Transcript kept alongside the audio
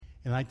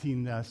In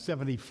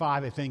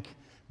 1975, I think,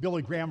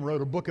 Billy Graham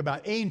wrote a book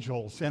about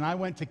angels, and I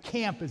went to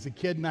camp as a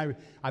kid, and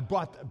I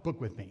brought the book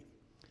with me.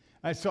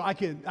 So I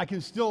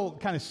can still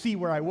kind of see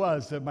where I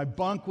was. My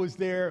bunk was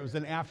there. It was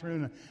an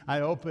afternoon.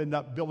 I opened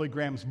up Billy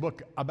Graham's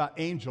book about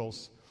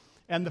angels.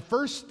 And the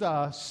first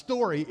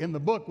story in the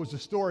book was a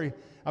story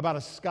about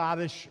a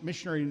Scottish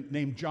missionary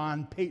named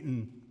John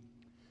Paton.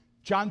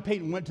 John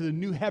Paton went to the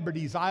New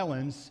Hebrides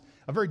Islands,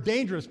 a very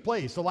dangerous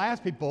place. The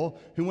last people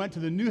who went to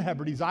the New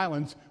Hebrides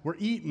Islands were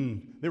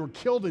eaten. They were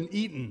killed and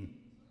eaten.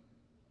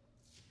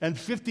 And it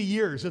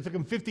took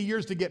them 50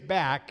 years to get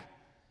back.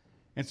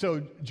 And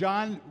so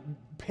John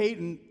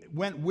Paton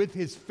went with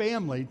his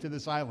family to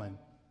this island.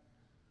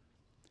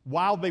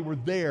 While they were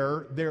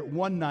there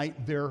one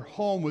night, their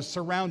home was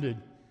surrounded.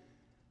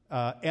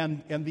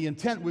 And the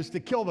intent was to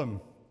kill them.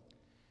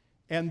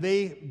 And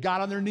they got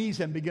on their knees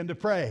and began to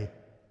pray.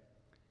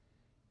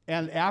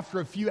 And after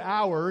a few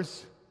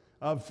hours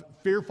of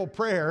fearful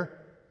prayer,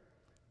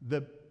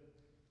 the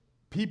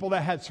people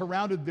that had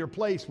surrounded their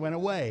place went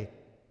away.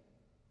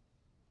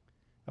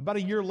 About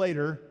a year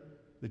later,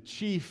 the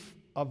chief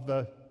of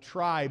the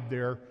tribe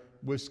there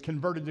was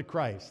converted to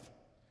Christ.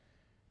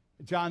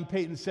 John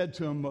Paton said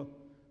to him,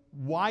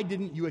 "Why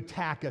didn't you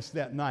attack us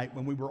that night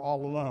when we were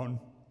all alone?"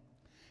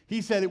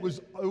 He said, it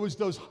was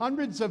those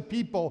hundreds of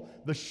people,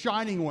 the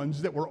shining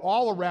ones, that were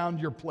all around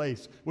your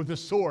place with the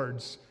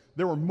swords.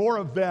 There were more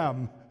of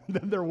them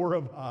than there were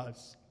of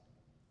us.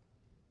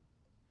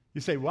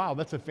 You say, wow,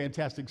 that's a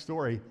fantastic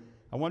story.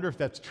 I wonder if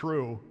that's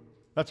true.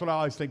 That's what I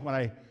always think when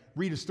I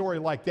read a story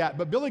like that.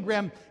 But Billy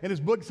Graham, in his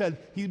book, said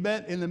he's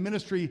been in the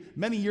ministry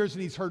many years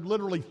and he's heard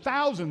literally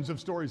thousands of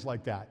stories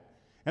like that.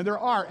 And there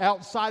are,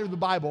 outside of the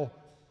Bible,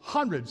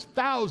 hundreds,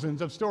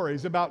 thousands of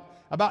stories about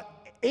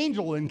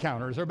angel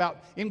encounters or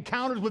about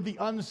encounters with the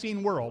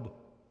unseen world.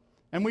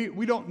 And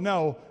we don't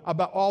know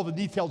about all the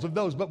details of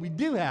those, but we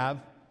do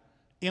have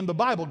in the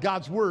Bible,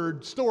 God's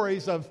Word,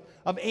 stories of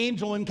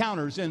angel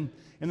encounters. And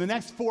in the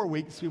next 4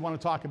 weeks, we want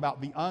to talk about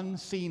the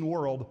unseen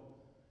world.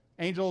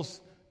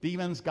 Angels,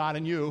 demons, God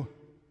and you,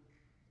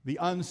 the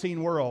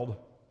unseen world.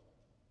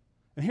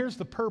 And here's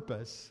the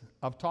purpose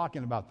of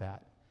talking about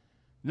that.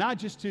 Not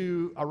just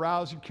to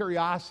arouse your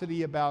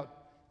curiosity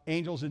about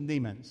angels and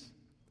demons,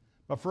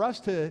 but for us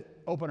to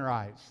open our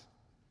eyes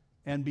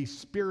and be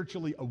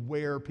spiritually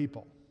aware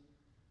people.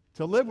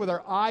 To live with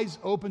our eyes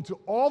open to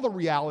all the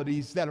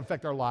realities that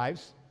affect our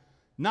lives,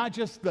 not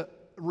just the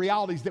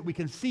realities that we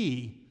can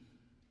see,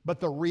 but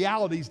the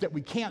realities that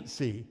we can't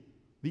see.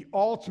 The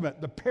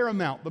ultimate, the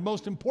paramount, the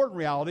most important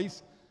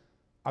realities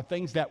are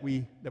things that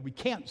we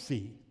can't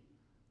see,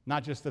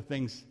 not just the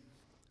things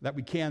that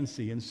we can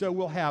see. And so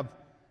we'll have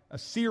a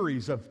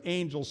series of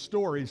angel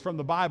stories from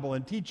the Bible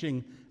and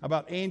teaching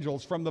about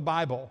angels from the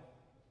Bible.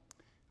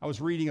 I was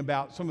reading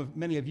about,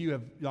 many of you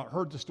have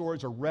heard the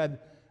stories or read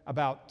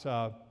about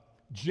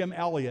Jim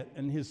Elliot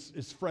and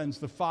his friends,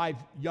 the 5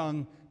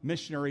 young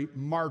missionary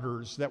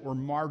martyrs that were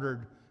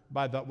martyred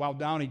by the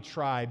Waodani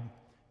tribe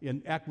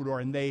in Ecuador.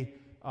 And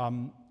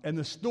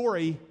the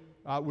story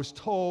was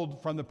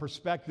told from the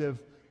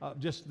perspective of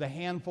just the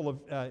handful of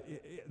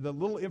the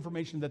little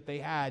information that they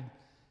had,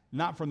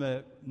 not from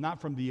the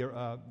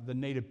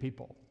native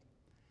people.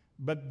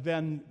 But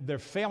then their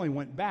family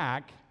went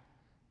back,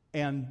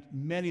 and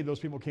many of those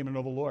people came to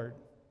know the Lord.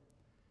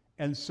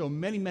 And so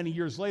many, many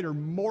years later,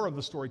 more of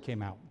the story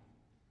came out.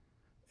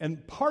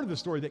 And part of the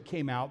story that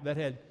came out that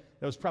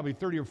was probably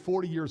 30 or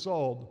 40 years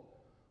old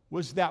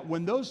was that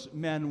when those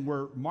men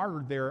were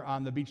martyred there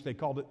on the beach, they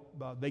called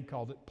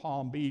it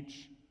Palm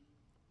Beach.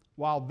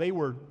 While they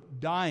were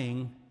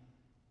dying,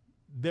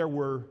 there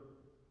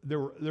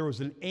was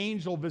an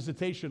angel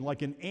visitation,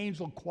 like an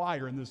angel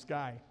choir in the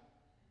sky.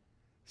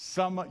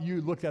 Some of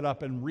you look that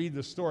up and read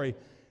the story.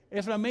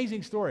 It's an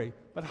amazing story,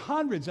 but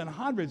hundreds and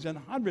hundreds and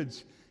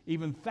hundreds,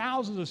 even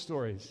thousands of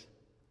stories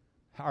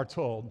are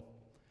told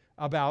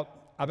about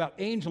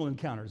angel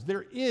encounters.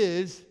 There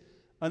is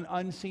an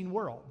unseen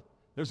world.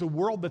 There's a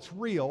world that's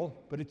real,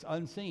 but it's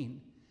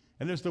unseen.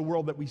 And there's the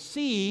world that we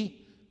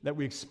see, that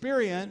we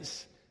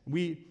experience.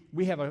 We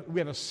have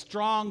a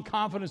strong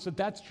confidence that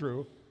that's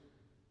true,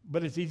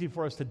 but it's easy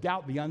for us to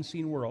doubt the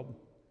unseen world.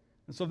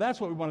 And so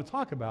that's what we want to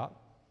talk about,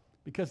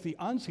 because the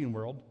unseen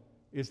world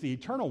is the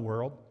eternal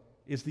world,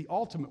 is the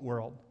ultimate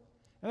world.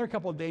 And there are a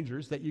couple of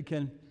dangers that you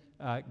can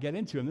get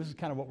into, and this is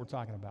kind of what we're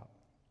talking about.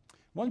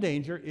 One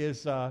danger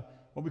is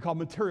what we call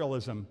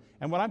materialism.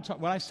 And when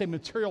I say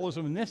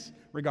materialism in this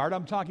regard,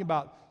 I'm talking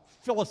about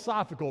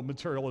philosophical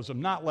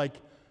materialism, not like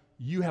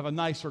you have a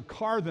nicer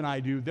car than I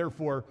do,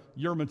 therefore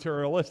you're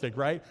materialistic,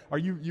 right? Or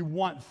you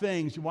want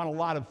things, you want a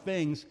lot of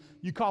things.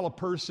 You call a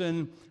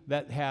person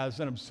that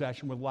has an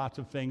obsession with lots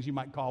of things, you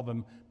might call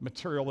them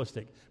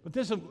materialistic. But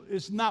this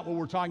is not what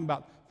we're talking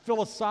about.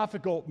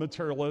 Philosophical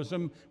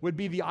materialism would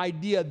be the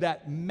idea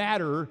that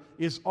matter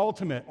is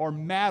ultimate, or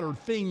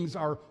things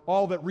are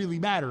all that really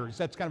matters.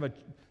 That's kind of a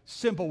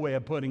simple way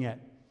of putting it.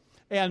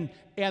 And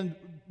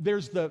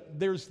there's the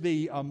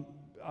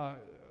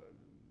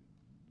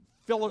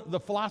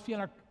philosophy in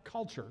our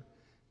culture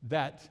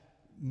that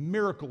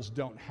miracles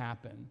don't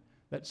happen,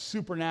 that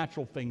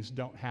supernatural things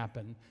don't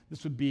happen.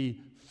 This would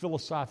be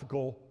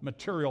philosophical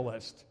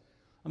materialist.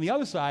 On the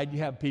other side, you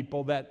have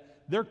people that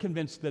they're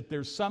convinced that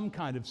there's some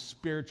kind of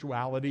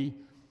spirituality,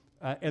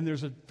 and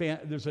there's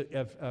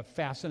a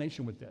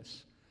fascination with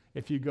this.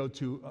 If you go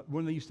to,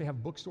 when they used to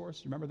have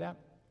bookstores, you remember that?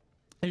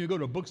 And you go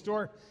to a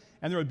bookstore,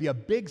 and there would be a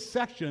big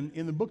section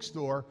in the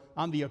bookstore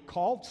on the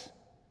occult,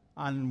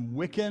 on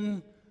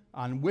Wiccan,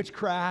 on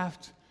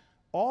witchcraft,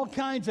 all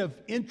kinds of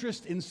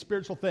interest in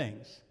spiritual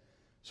things.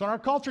 So in our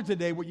culture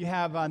today, what you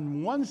have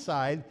on one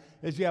side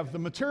is you have the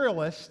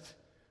materialist,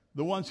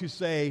 the ones who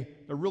say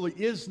there really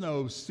is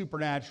no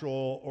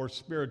supernatural or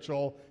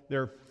spiritual,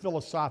 they're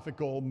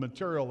philosophical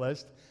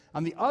materialist.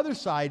 On the other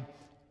side,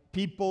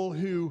 people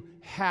who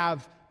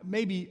have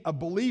maybe a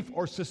belief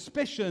or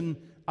suspicion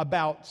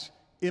about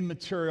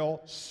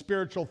immaterial,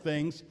 spiritual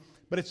things,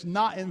 but it's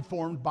not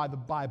informed by the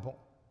Bible.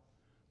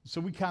 So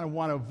we kind of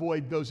want to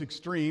avoid those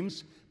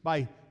extremes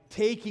by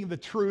taking the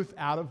truth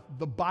out of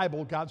the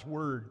Bible, God's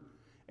Word.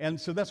 And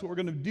so that's what we're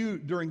going to do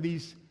during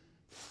these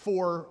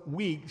 4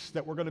 weeks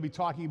that we're going to be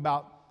talking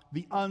about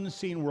the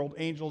unseen world,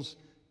 angels,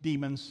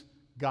 demons,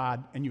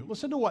 God, and you.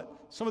 Listen to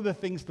what some of the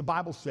things the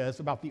Bible says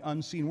about the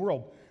unseen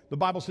world. The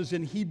Bible says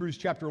in Hebrews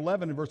chapter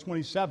 11 and verse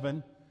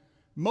 27,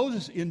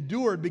 Moses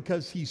endured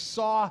because he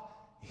saw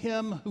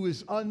him who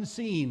is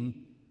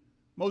unseen.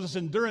 Moses'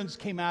 endurance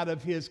came out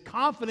of his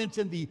confidence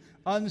in the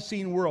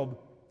unseen world.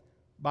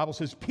 The Bible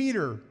says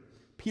Peter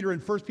in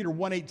 1 Peter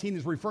 1:18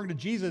 is referring to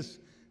Jesus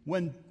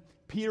when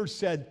Peter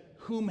said,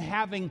 whom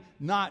having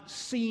not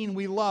seen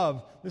we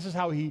love. This is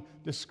how he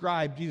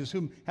described Jesus,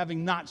 whom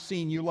having not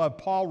seen you love.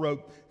 Paul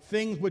wrote,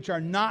 things which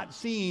are not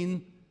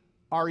seen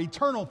are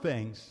eternal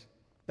things.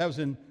 That was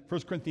in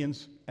 1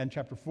 Corinthians and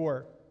chapter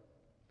 4.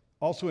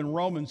 Also in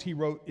Romans, he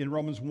wrote in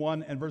Romans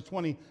 1 and verse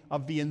 20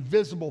 of the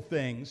invisible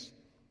things.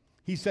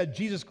 He said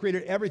Jesus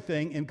created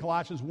everything in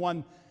Colossians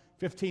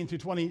 1:15 through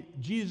 20.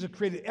 Jesus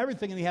created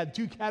everything, and he had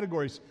 2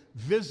 categories,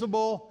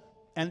 visible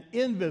and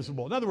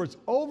invisible. In other words,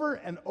 over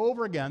and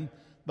over again,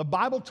 the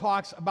Bible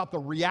talks about the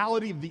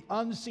reality of the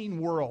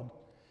unseen world.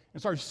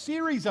 And so our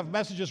series of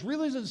messages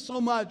really isn't so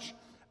much,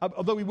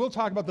 although we will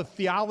talk about the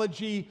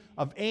theology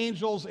of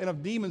angels and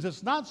of demons,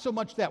 it's not so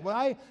much that. What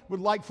I would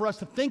like for us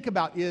to think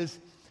about is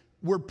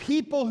we're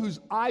people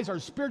whose eyes are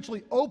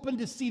spiritually open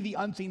to see the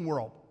unseen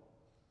world.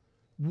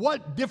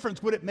 What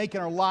difference would it make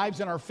in our lives,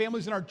 in our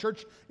families, in our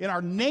church, in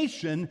our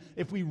nation,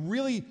 if we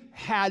really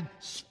had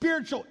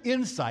spiritual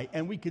insight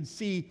and we could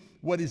see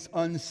what is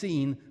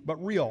unseen but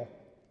real?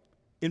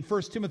 In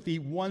 1 Timothy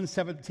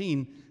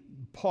 1:17,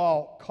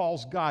 Paul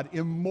calls God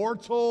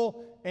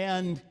immortal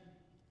and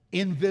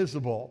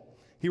invisible.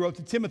 He wrote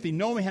to Timothy,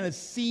 no man has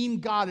seen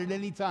God at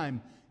any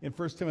time, in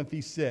 1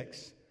 Timothy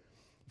 6.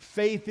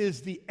 Faith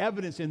is the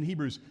evidence, in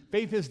Hebrews,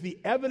 faith is the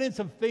evidence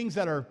of things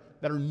that are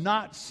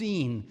not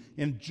seen.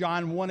 In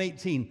John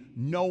 1:18,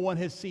 no one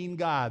has seen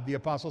God, the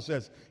apostle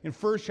says. In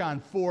 1 John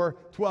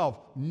 4:12,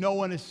 no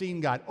one has seen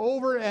God.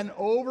 Over and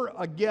over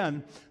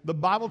again, the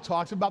Bible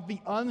talks about the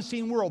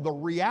unseen world, the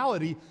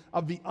reality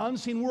of the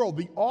unseen world.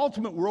 The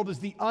ultimate world is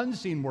the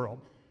unseen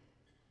world.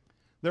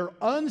 There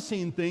are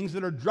unseen things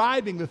that are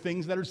driving the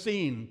things that are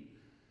seen.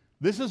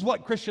 This is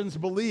what Christians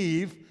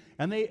believe,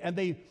 and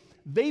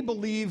they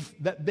believe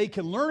that they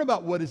can learn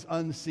about what is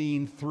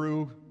unseen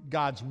through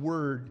God's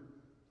Word.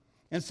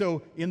 And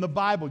so in the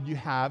Bible, you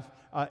have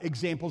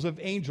examples of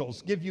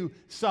angels. Give you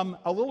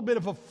a little bit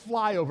of a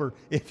flyover,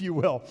 if you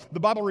will. The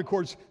Bible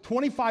records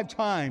 25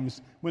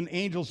 times when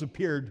angels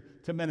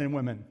appeared to men and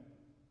women.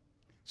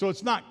 So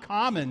it's not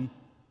common,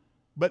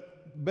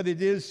 but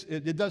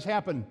it does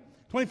happen.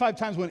 25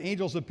 times when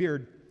angels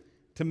appeared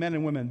to men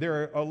and women. There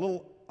are a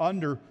little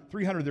under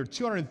 300. There are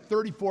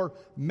 234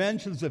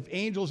 mentions of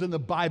angels in the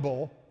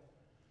Bible,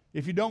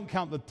 if you don't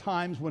count the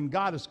times when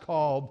God is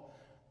called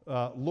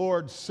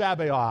Lord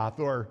Sabaoth,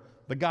 or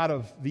the God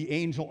of the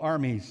angel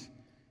armies.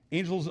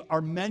 Angels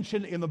are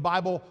mentioned in the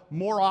Bible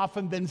more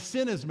often than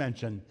sin is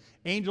mentioned.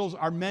 Angels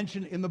are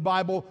mentioned in the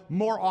Bible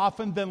more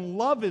often than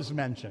love is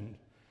mentioned.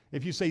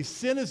 If you say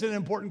sin is an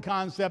important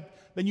concept,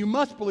 then you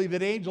must believe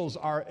that angels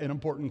are an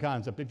important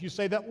concept. If you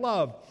say that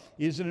love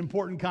is an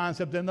important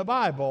concept in the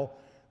Bible,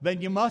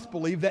 then you must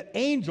believe that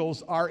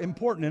angels are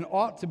important and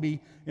ought to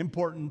be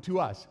important to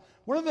us.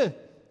 One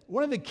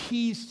of the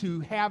keys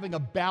to having a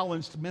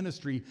balanced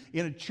ministry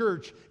in a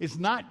church is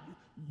not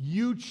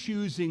you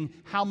choosing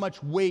how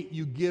much weight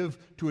you give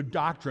to a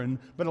doctrine,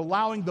 but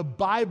allowing the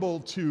Bible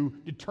to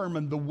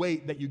determine the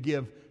weight that you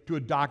give to a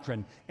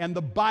doctrine. And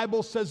the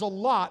Bible says a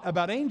lot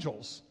about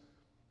angels.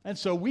 And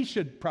so we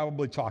should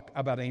probably talk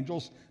about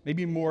angels,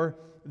 maybe more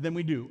than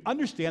we do.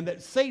 Understand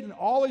that Satan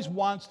always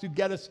wants to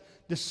get us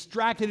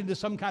distracted into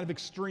some kind of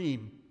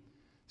extreme,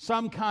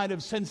 some kind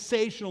of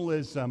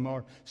sensationalism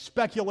or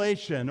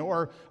speculation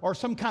or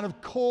some kind of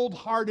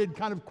cold-hearted,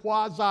 kind of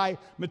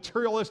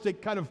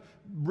quasi-materialistic kind of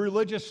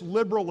religious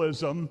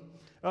liberalism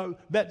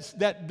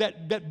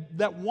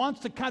that wants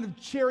to kind of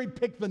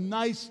cherry-pick the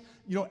nice,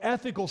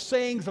 ethical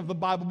sayings of the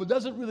Bible, but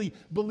doesn't really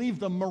believe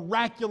the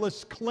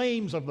miraculous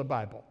claims of the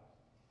Bible.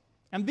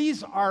 And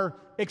these are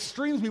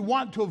extremes we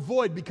want to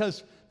avoid,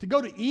 because to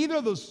go to either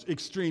of those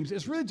extremes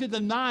is really to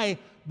deny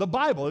the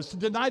Bible. It's to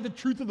deny the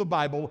truth of the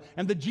Bible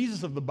and the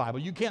Jesus of the Bible.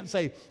 You can't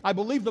say, I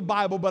believe the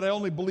Bible, but I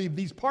only believe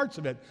these parts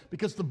of it,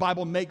 because the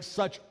Bible makes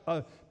such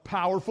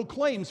powerful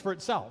claims for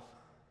itself.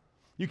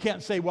 You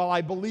can't say, well,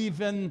 I believe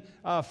in,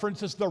 for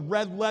instance, the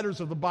red letters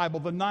of the Bible,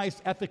 the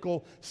nice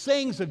ethical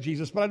sayings of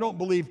Jesus, but I don't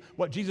believe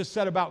what Jesus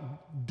said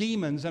about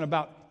demons and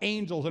about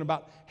angels and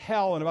about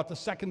hell and about the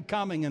second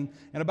coming and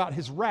about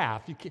his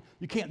wrath.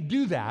 You can't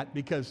do that,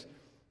 because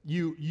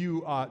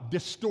you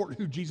distort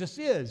who Jesus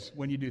is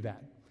when you do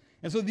that.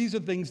 And so these are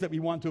things that we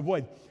want to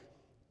avoid.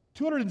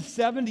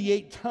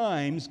 278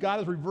 times God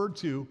is referred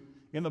to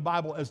in the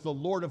Bible as the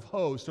Lord of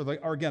hosts,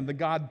 or again, the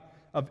God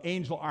of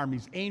angel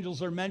armies.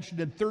 Angels are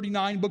mentioned in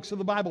 39 books of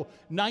the Bible,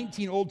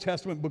 19 Old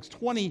Testament books,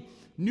 20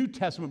 New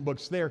Testament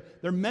books. They're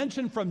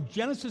mentioned from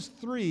Genesis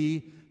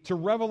 3 to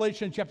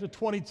Revelation chapter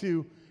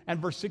 22 and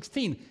verse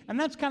 16. And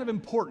that's kind of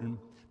important,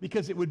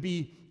 because it would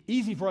be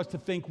easy for us to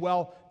think,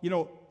 well,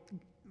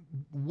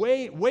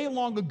 way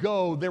long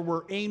ago there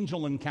were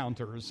angel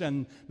encounters,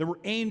 and there were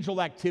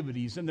angel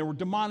activities, and there were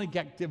demonic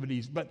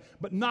activities, but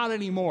not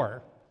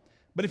anymore.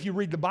 But if you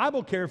read the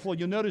Bible carefully,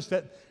 you'll notice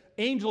that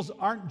angels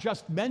aren't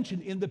just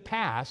mentioned in the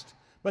past,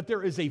 but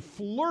there is a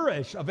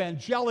flourish of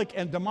angelic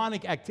and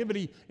demonic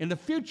activity in the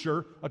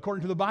future,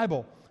 according to the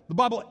Bible. The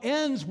Bible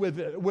ends with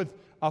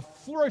a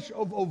flourish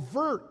of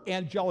overt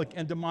angelic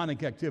and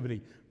demonic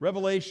activity.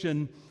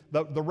 Revelation,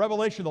 the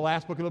Revelation, the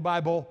last book of the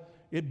Bible,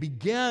 it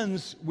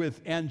begins with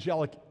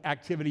angelic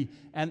activity,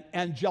 and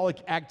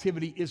angelic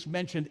activity is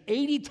mentioned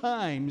 80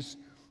 times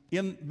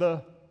in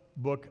the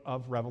book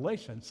of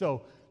Revelation.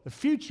 So the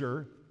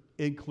future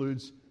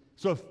includes,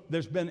 so if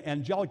there's been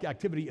angelic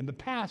activity in the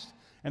past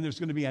and there's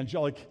going to be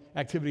angelic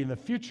activity in the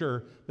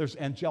future, there's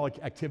angelic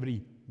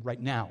activity right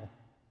now.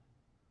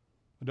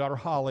 My daughter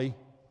Holly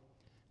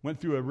went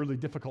through a really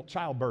difficult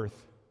childbirth,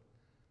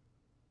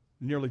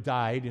 nearly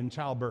died in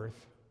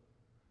childbirth.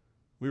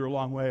 We were a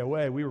long way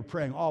away. We were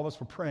praying. All of us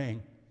were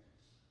praying.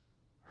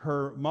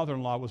 Her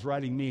mother-in-law was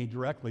writing me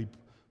directly,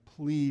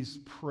 please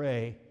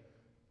pray.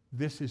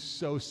 This is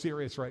so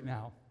serious right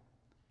now.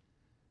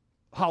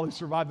 Holly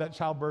survived that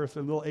childbirth,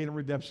 and little Ada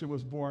Redemption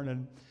was born,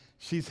 and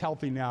she's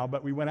healthy now.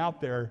 But we went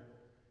out there,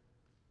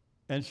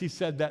 and she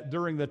said that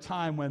during the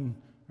time when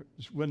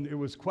it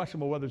was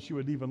questionable whether she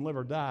would even live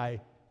or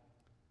die,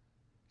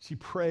 she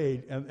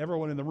prayed, and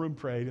everyone in the room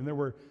prayed, and there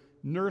were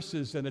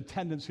nurses and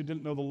attendants who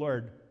didn't know the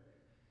Lord.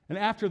 And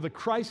after the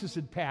crisis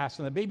had passed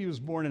and the baby was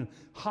born and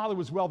Holly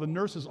was well, the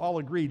nurses all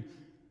agreed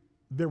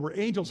there were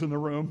angels in the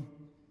room.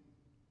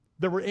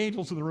 There were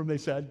angels in the room, they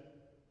said.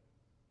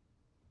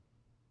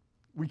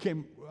 We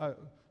came,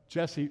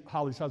 Jesse,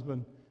 Holly's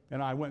husband,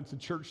 and I went to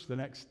church the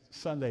next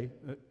Sunday.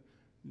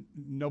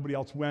 Nobody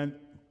else went.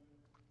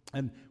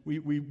 And we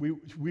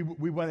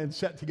went and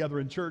sat together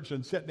in church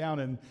and sat down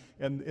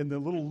in the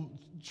little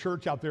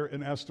church out there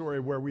in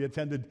Astoria where we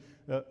attended.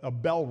 A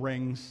bell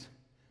rings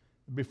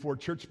before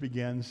church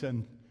begins,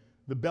 and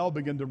the bell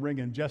began to ring,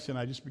 and Jesse and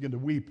I just began to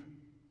weep.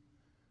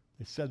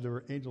 They said there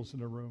were angels in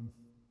the room.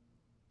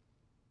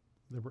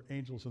 There were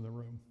angels in the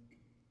room.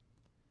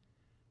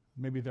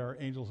 Maybe there are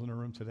angels in the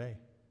room today.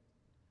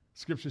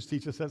 Scriptures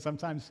teach us that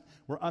sometimes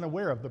we're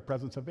unaware of the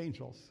presence of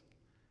angels.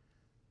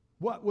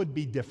 What would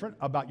be different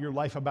about your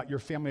life, about your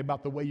family,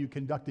 about the way you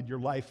conducted your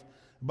life,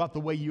 about the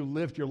way you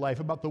lived your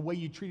life, about the way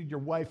you treated your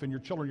wife and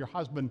your children, your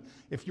husband,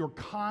 if you're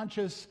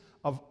conscious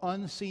of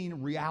unseen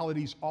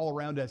realities all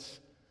around us,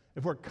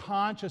 if we're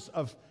conscious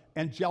of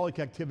angelic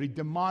activity,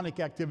 demonic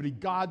activity,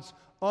 God's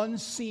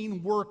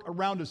unseen work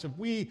around us, if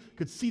we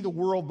could see the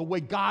world the way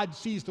God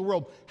sees the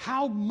world,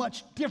 how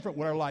much different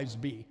would our lives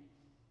be?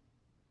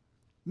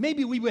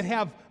 Maybe we would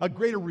have a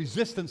greater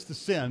resistance to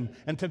sin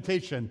and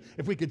temptation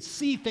if we could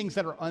see things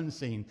that are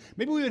unseen.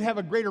 Maybe we would have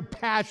a greater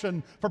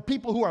passion for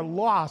people who are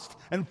lost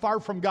and far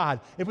from God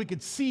if we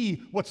could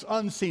see what's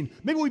unseen.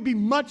 Maybe we'd be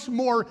much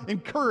more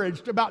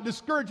encouraged about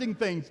discouraging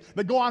things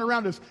that go on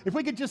around us if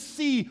we could just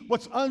see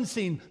what's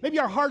unseen. Maybe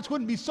our hearts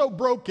wouldn't be so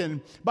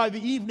broken by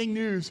the evening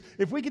news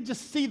if we could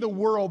just see the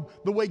world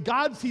the way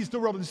God sees the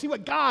world and see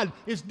what God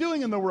is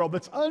doing in the world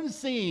that's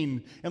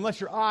unseen, unless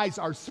your eyes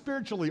are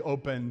spiritually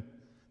open.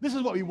 This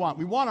is what we want.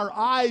 We want our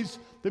eyes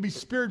to be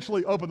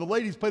spiritually open. The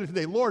ladies played it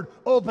today. Lord,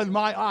 open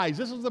my eyes.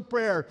 This is the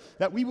prayer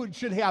that we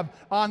should have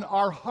on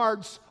our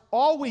hearts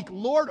all week.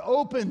 Lord,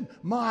 open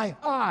my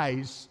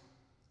eyes.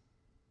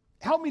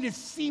 Help me to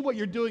see what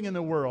you're doing in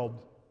the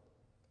world.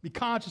 Be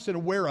conscious and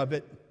aware of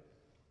it.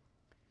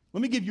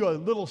 Let me give you a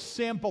little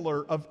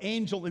sampler of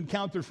angel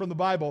encounters from the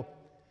Bible.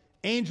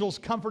 Angels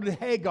comforted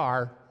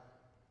Hagar.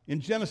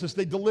 In Genesis,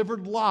 they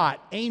delivered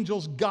Lot.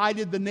 Angels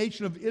guided the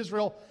nation of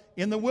Israel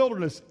in the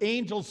wilderness.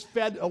 Angels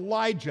fed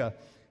Elijah.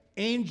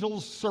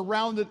 Angels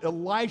surrounded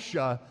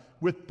Elisha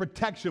with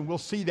protection. We'll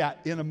see that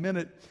in a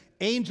minute.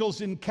 Angels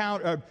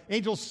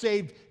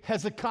saved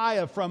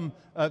Hezekiah from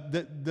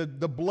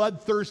the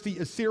bloodthirsty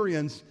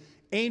Assyrians.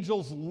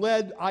 Angels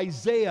led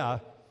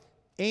Isaiah.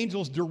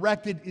 Angels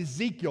directed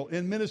Ezekiel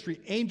in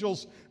ministry.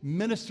 Angels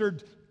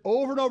ministered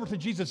over and over to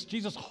Jesus.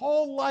 Jesus'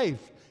 whole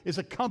life is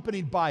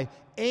accompanied by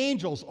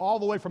angels all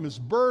the way from his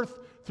birth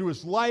through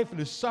his life and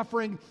his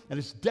suffering and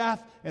his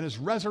death and his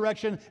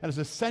resurrection and his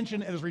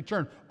ascension and his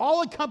return,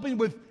 all accompanied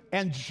with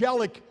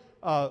angelic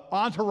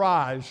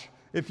entourage,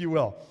 if you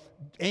will.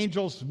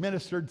 Angels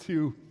ministered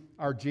to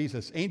our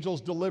Jesus.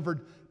 Angels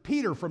delivered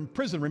Peter from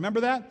prison.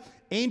 Remember that?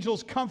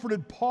 Angels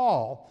comforted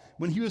Paul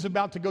when he was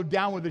about to go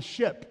down with the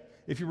ship,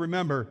 if you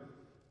remember.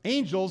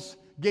 Angels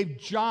gave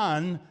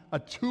John a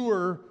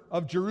tour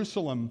of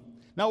Jerusalem.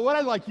 Now, what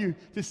I'd like you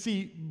to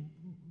see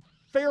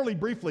fairly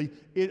briefly,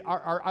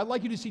 I'd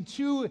like you to see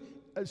two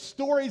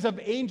stories of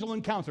angel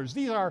encounters.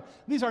 These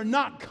are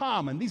not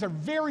common. These are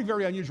very,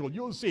 very unusual.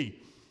 You'll see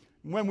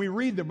when we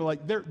read them,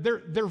 like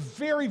they're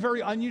very,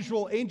 very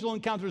unusual angel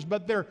encounters,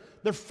 but they're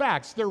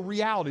facts, they're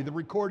reality, they're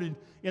recorded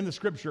in the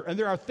Scripture, and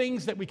there are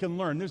things that we can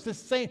learn. There's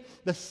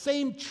the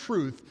same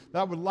truth that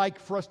I would like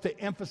for us to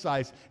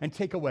emphasize and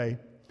take away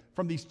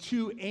from these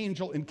two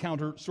angel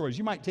encounter stories.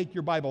 You might take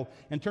your Bible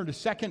and turn to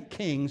 2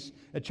 Kings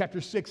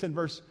chapter 6 and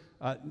verse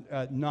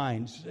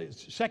 9.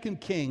 2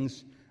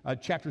 Kings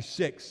chapter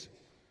 6.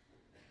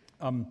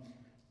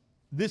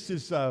 This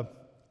is a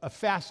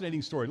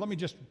fascinating story. Let me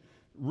just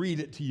read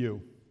it to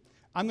you.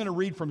 I'm going to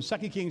read from 2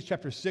 Kings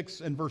chapter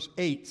 6 and verse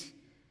 8.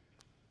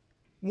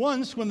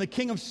 Once when the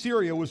king of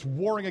Syria was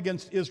warring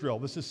against Israel,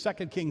 this is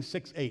 2 Kings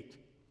 6, 8.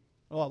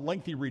 A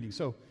lengthy reading,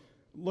 so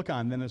look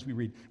on then as we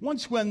read.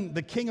 Once when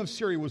the king of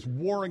Syria was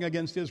warring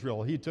against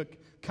Israel, he took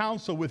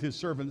counsel with his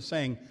servants,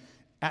 saying,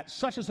 at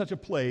such and such a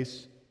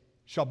place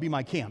shall be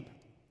my camp.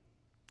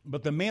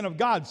 But the man of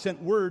God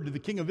sent word to the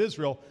king of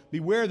Israel,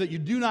 beware that you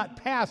do not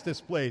pass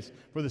this place,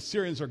 for the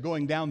Syrians are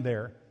going down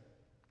there.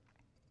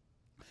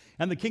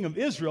 And the king of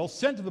Israel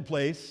sent to the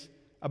place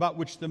about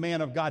which the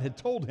man of God had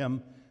told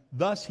him.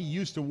 Thus he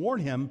used to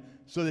warn him,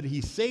 so that he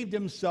saved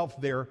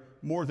himself there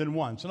more than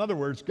once. In other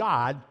words,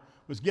 God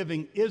was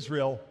giving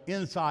Israel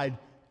inside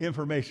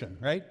information,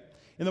 right?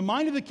 And the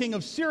mind of the king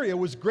of Syria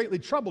was greatly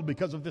troubled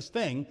because of this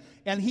thing.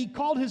 And he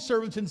called his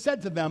servants and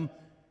said to them,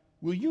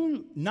 will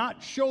you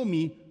not show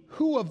me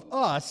who of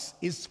us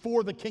is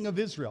for the king of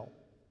Israel?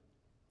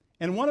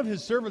 And one of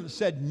his servants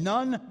said,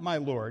 none, my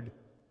lord.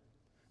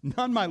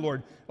 None, my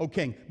lord, O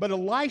king. But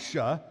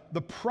Elisha,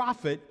 the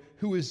prophet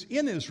who is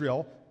in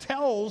Israel,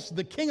 tells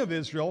the king of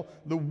Israel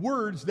the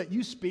words that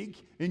you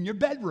speak in your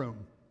bedroom.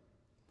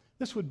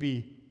 This would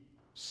be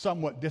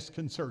somewhat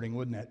disconcerting,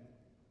 wouldn't it?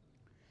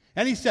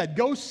 And he said,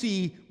 go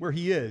see where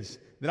he is,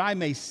 that I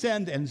may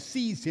send and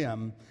seize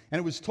him. And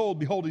it was told,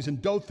 behold, he's in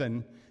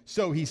Dothan.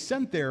 So he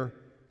sent there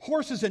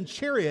horses and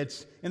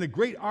chariots and a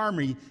great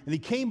army, and he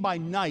came by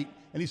night,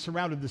 and he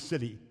surrounded the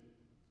city.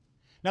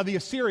 Now, the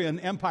Assyrian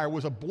Empire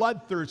was a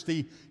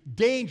bloodthirsty,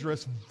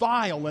 dangerous,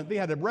 violent. They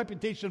had a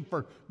reputation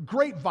for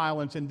great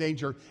violence and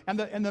danger. And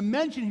the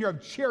mention here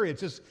of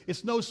chariots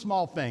is no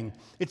small thing.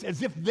 It's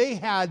as if they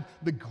had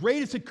the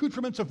greatest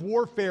accoutrements of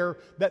warfare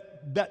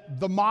that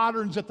the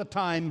moderns at the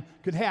time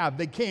could have.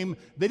 They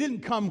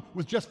didn't come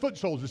with just foot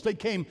soldiers. They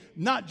came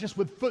not just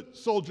with foot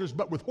soldiers,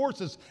 but with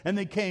horses. And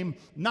they came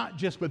not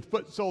just with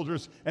foot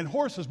soldiers and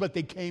horses, but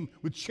they came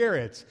with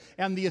chariots.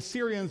 And the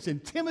Assyrians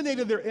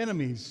intimidated their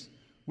enemies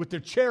with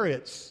their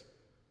chariots.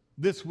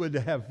 This would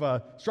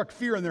have struck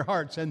fear in their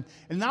hearts. And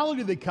not only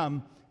did they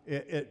come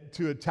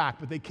to attack,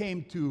 but they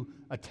came to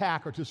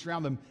attack or to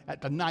surround them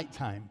at the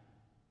nighttime.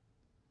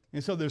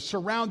 And so they're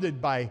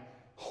surrounded by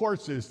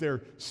horses.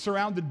 They're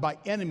surrounded by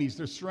enemies.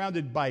 They're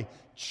surrounded by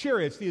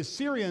chariots. The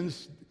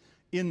Assyrians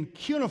in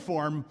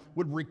cuneiform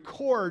would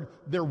record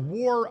their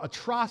war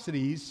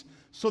atrocities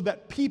so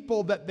that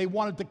people that they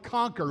wanted to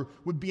conquer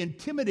would be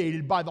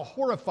intimidated by the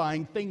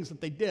horrifying things that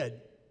they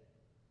did.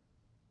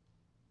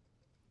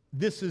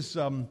 This is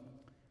an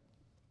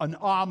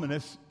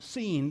ominous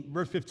scene.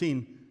 Verse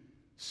 15.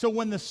 So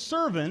when the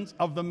servant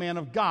of the man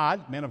of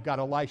God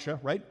Elisha,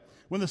 right?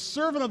 When the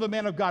servant of the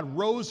man of God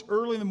rose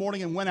early in the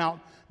morning and went out,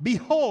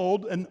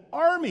 behold, an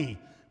army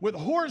with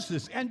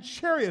horses and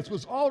chariots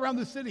was all around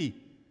the city.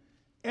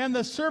 And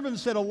the servant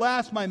said,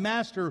 alas, my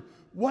master,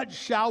 what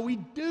shall we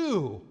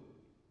do?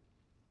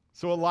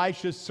 So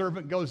Elisha's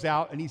servant goes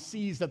out and he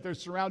sees that they're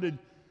surrounded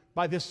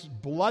by this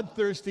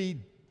bloodthirsty,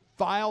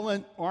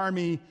 violent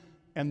army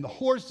and the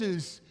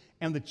horses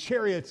and the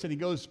chariots, and he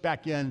goes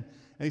back in and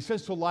he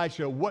says to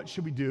Elisha, what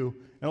should we do?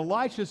 And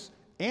Elisha's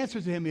answer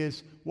to him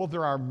is, well,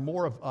 there are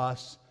more of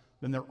us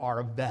than there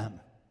are of them.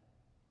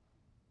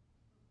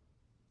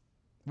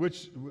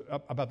 Which,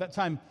 about that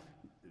time,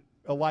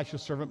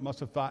 Elisha's servant must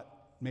have thought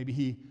maybe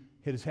he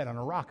hit his head on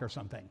a rock or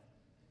something.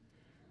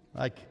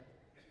 Like,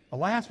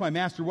 alas, my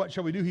master, what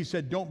shall we do? He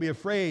said, don't be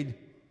afraid.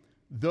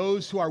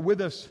 Those who are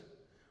with us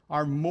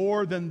are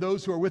more than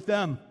those who are with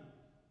them.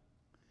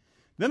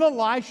 Then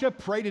Elisha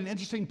prayed an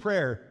interesting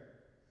prayer.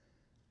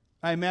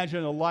 I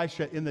imagine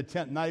Elisha in the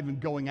tent, not even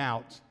going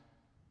out.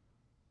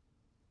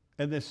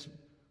 And this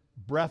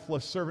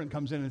breathless servant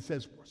comes in and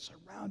says, we're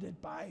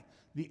surrounded by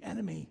the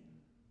enemy.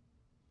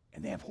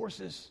 And they have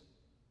horses.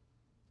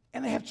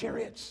 And they have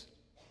chariots.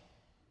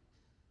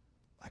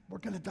 Like, we're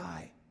going to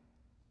die.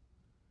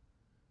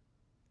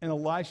 And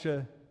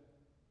Elisha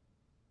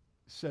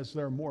says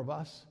there are more of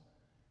us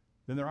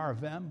than there are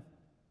of them.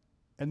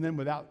 And then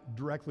without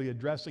directly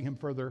addressing him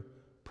further,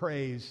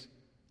 prays,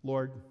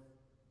 Lord,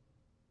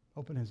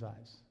 open his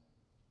eyes.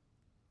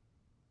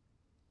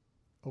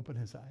 Open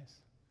his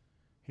eyes.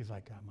 He's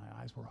like, God,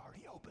 my eyes were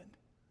already opened.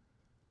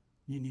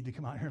 You need to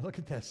come out here and look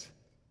at this.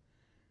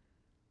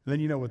 And then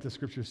you know what the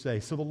scriptures say.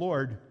 So the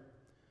Lord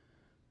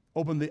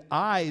opened the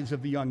eyes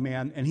of the young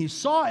man, and he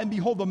saw, and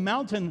behold, the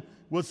mountain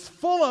was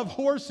full of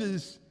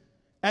horses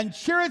and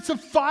chariots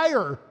of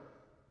fire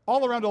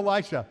all around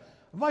Elisha.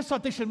 I've always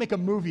thought they should make a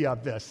movie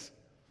of this.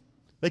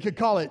 They could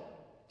call it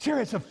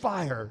Chariots of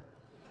Fire.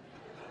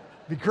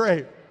 Be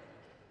great.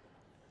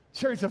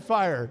 Chariots of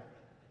fire.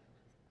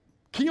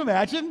 Can you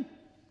imagine?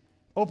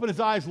 Open his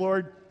eyes,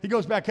 Lord. He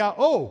goes back out.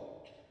 Oh,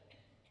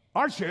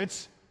 our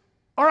chariots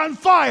are on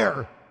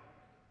fire.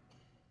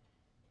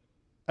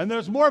 And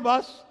there's more of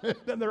us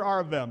than there are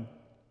of them.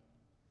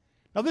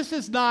 Now, this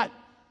is not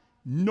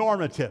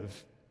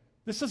normative.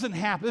 This doesn't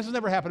happen. This has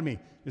never happened to me.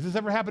 Has this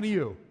ever happened to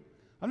you?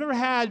 I've never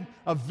had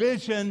a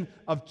vision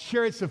of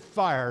chariots of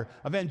fire,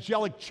 of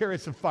angelic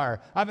chariots of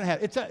fire. I haven't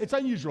had. It's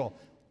unusual.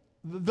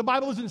 The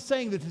Bible isn't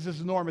saying that this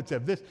is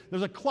normative.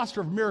 There's a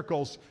cluster of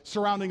miracles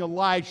surrounding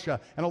Elisha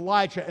and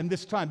Elijah in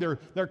this time. There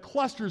are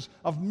clusters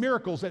of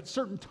miracles at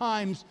certain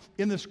times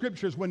in the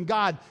scriptures when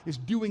God is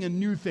doing a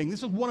new thing.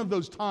 This is one of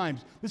those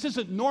times. This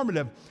isn't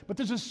normative, but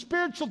there's a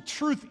spiritual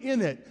truth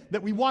in it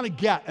that we want to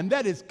get, and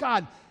that is,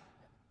 God,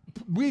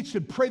 we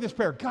should pray this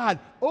prayer. God,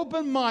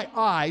 open my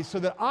eyes so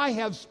that I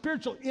have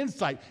spiritual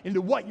insight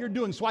into what you're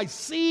doing, so I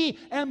see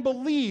and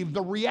believe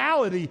the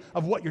reality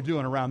of what you're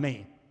doing around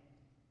me.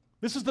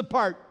 This is the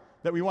part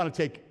that we want to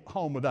take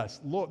home with us.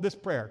 Lord, this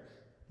prayer,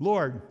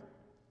 Lord,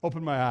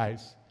 open my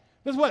eyes.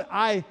 This is what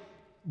I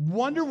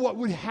wonder what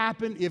would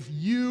happen if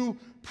you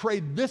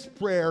prayed this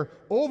prayer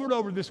over and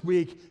over this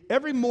week,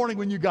 every morning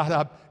when you got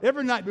up,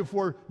 every night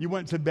before you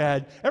went to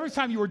bed, every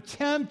time you were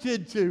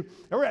tempted to,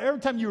 every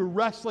time you were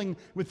wrestling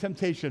with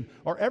temptation,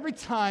 or every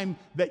time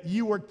that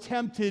you were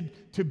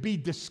tempted to be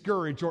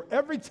discouraged, or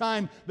every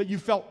time that you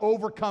felt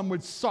overcome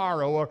with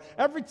sorrow, or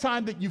every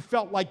time that you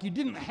felt like you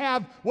didn't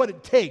have what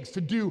it takes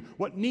to do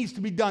what needs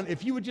to be done,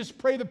 if you would just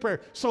pray the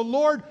prayer, so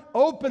Lord,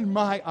 open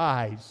my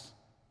eyes.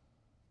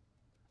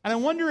 And I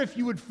wonder if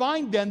you would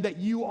find then that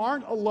you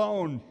aren't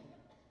alone.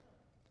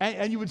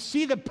 And you would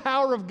see the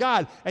power of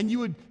God, and you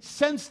would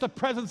sense the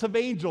presence of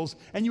angels,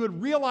 and you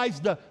would realize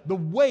the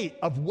weight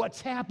of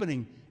what's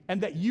happening, and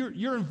that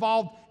you're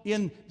involved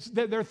in,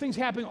 there are things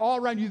happening all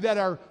around you that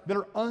are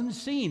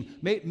unseen.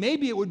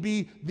 Maybe it would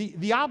be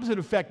the opposite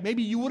effect.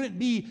 Maybe you wouldn't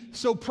be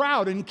so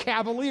proud and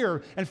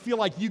cavalier and feel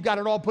like you got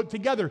it all put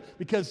together,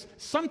 because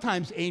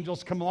sometimes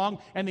angels come along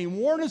and they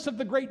warn us of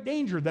the great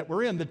danger that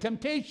we're in, the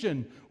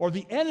temptation or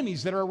the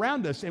enemies that are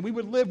around us, and we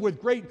would live with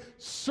great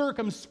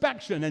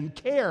circumspection and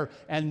care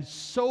and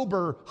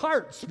sober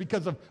hearts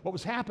because of what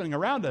was happening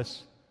around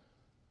us.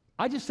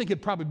 I just think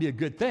it'd probably be a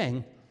good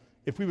thing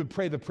if we would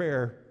pray the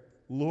prayer,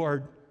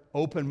 Lord,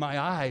 open my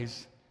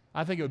eyes.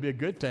 I think it would be a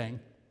good thing.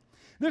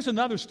 There's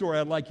another story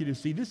I'd like you to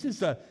see. This is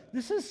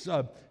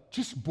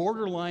just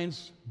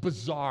borderlines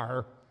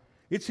bizarre.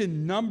 It's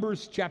in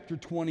Numbers chapter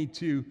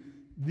 22.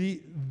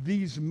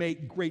 These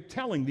make great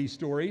telling, these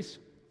stories.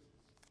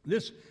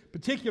 This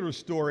particular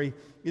story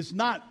is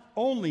not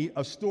only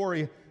a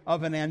story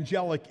of an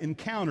angelic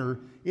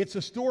encounter, it's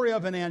a story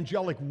of an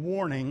angelic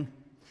warning.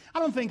 I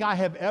don't think I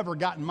have ever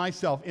gotten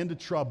myself into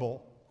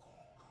trouble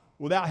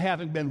without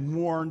having been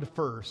warned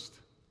first.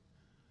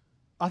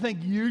 I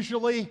think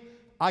usually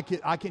I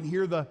can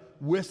hear the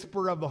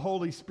whisper of the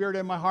Holy Spirit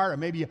in my heart, or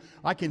maybe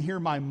I can hear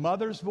my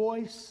mother's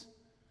voice.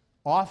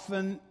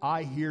 Often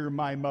I hear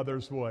my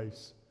mother's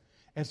voice.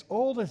 As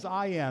old as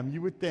I am,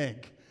 you would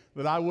think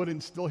that I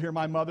wouldn't still hear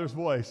my mother's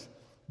voice,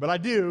 but I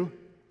do.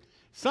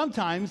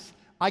 Sometimes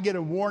I get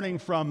a warning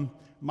from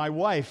my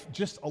wife,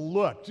 just a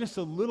look, just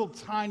a little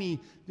tiny,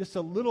 just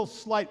a little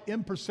slight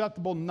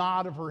imperceptible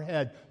nod of her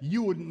head.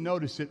 You wouldn't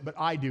notice it, but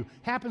I do.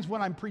 Happens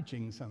when I'm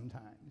preaching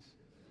sometimes.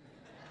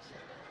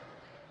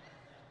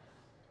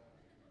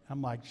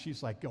 I'm like,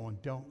 she's like going,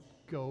 don't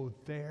go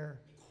there.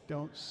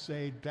 Don't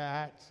say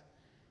that.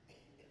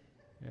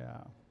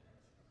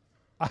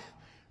 Yeah.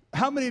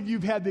 How many of you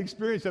have had the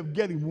experience of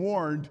getting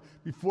warned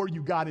before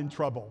you got in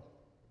trouble?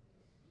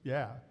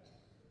 Yeah.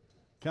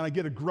 Can I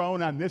get a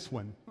groan on this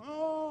one?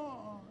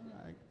 Oh.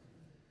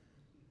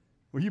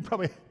 Well, you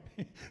probably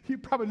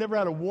never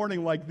had a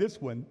warning like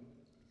this one.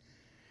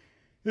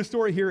 This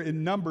story here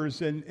in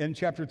Numbers in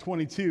chapter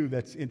 22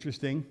 that's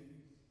interesting.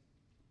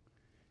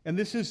 And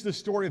this is the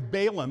story of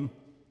Balaam,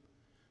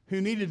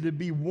 who needed to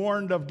be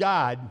warned of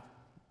God.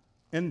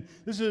 And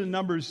this is in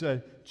Numbers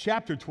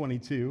chapter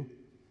 22.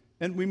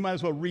 And we might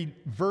as well read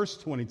verse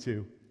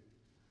 22.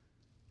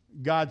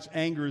 God's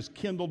anger is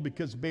kindled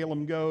because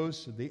Balaam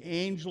goes. The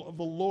angel of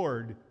the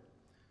Lord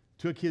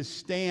took his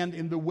stand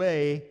in the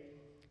way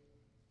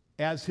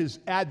as his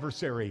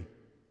adversary.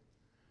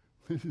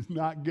 This is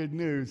not good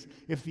news.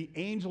 If the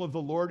angel of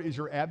the Lord is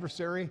your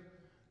adversary,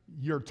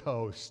 you're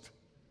toast,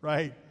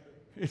 right?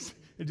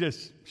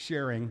 Just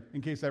sharing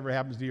in case that ever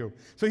happens to you.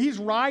 So he's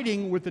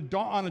riding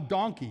on a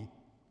donkey.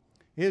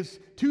 His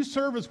two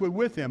servants were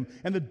with him,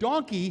 and the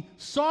donkey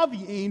saw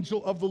the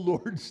angel of the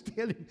Lord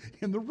standing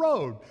in the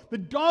road. The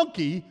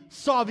donkey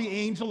saw the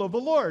angel of the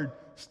Lord.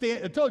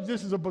 I told you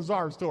this is a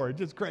bizarre story,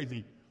 just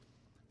crazy.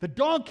 The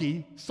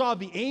donkey saw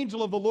the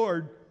angel of the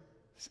Lord.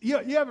 You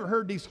ever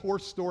heard these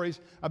horse stories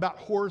about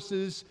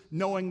horses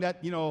knowing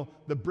that,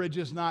 the bridge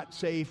is not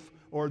safe,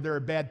 or there are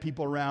bad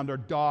people around, or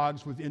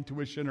dogs with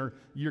intuition, or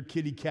your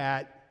kitty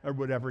cat, or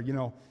whatever,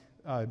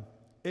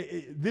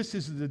 this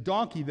is the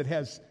donkey that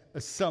has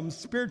some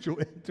spiritual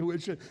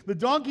intuition. The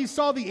donkey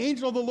saw the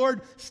angel of the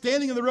Lord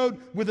standing in the road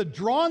with a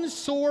drawn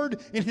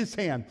sword in his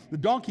hand. The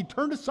donkey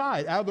turned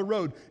aside out of the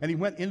road, and he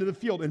went into the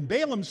field. And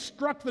Balaam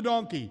struck the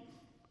donkey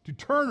to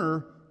turn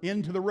her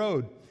into the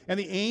road. And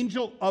the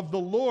angel of the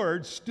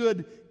Lord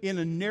stood in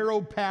a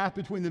narrow path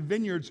between the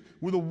vineyards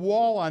with a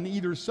wall on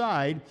either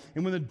side.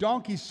 And when the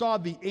donkey saw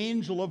the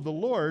angel of the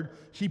Lord,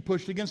 she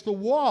pushed against the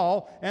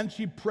wall, and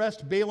she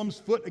pressed Balaam's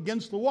foot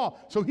against the wall.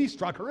 So he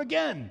struck her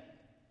again.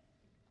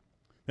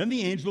 Then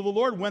the angel of the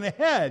Lord went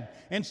ahead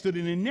and stood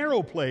in a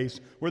narrow place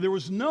where there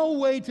was no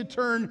way to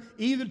turn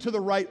either to the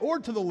right or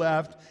to the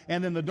left.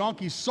 And then the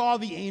donkey saw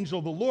the angel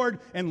of the Lord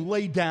and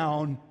lay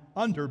down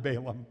under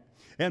Balaam.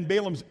 And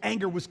Balaam's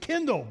anger was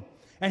kindled,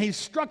 and he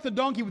struck the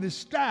donkey with his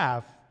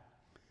staff.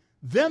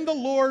 Then the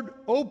Lord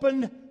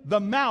opened the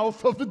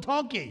mouth of the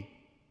donkey.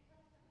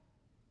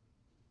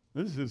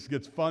 This just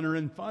gets funner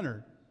and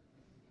funner.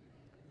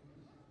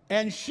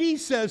 And she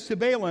says to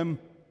Balaam,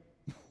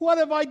 "What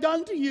have I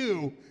done to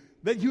you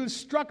that you have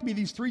struck me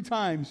these 3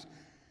 times?"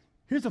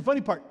 Here's the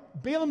funny part.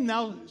 Balaam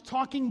now is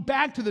talking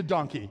back to the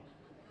donkey.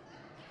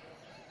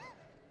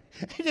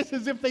 Just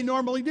as if they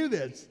normally do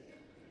this.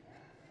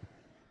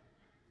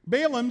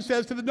 Balaam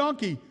says to the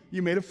donkey,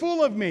 "You made a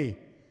fool of me.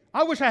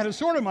 I wish I had a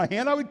sword in my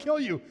hand, I would kill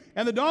you."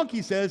 And the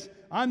donkey says,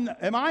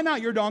 "Am I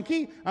not your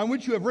donkey on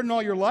which you have ridden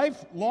all your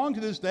life long to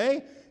this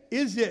day?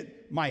 Is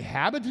it my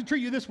habit to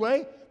treat you this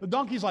way?" The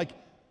donkey's like,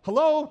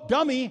 "Hello,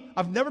 dummy,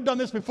 I've never done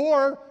this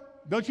before.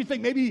 Don't you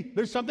think maybe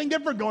there's something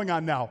different going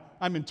on now?"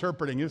 I'm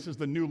interpreting. This is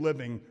the New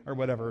Living or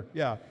whatever.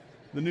 Yeah,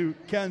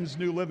 Ken's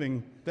New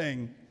Living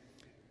thing.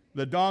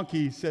 The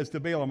donkey says to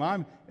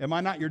Balaam, "Am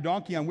I not your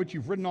donkey on which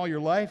you've ridden all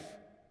your life?"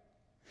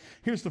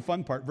 Here's the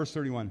fun part, verse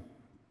 31.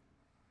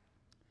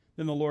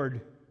 Then the Lord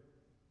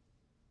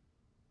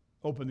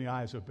opened the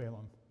eyes of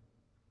Balaam,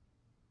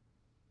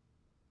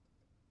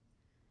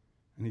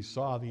 and he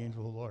saw the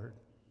angel of the Lord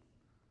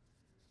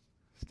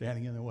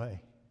standing in the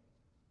way.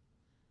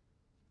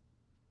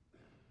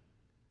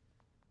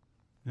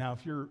 Now,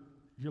 if you're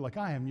like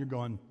I am, you're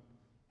going,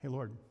 "Hey,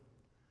 Lord,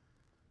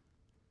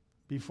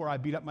 before I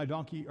beat up my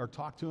donkey or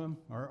talk to him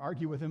or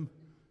argue with him,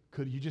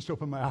 could you just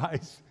open my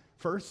eyes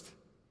first?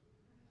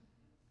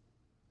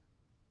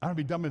 I don't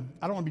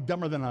want to be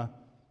dumber than a,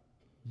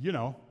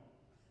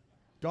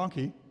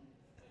 donkey.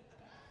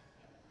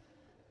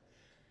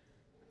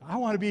 I don't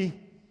want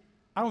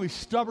to be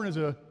stubborn as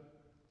a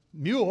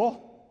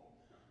mule.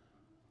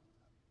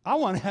 I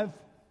want to have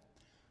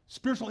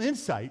spiritual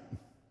insight.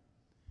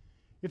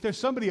 If there's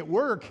somebody at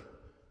work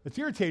that's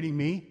irritating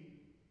me,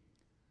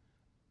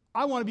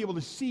 I want to be able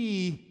to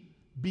see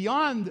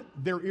beyond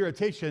their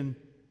irritation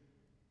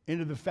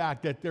into the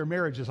fact that their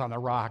marriage is on the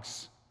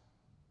rocks.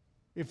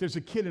 If there's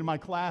a kid in my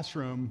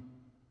classroom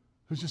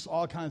who's just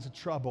all kinds of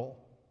trouble,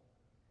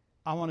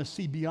 I want to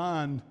see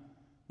beyond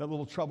that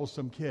little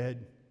troublesome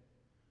kid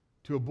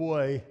to a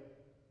boy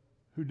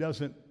who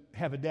doesn't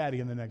have a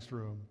daddy in the next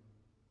room.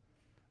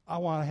 I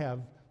want to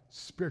have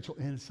spiritual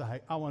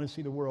insight. I want to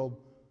see the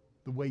world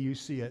the way you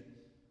see it.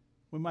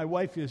 When my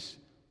wife is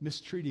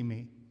mistreating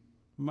me,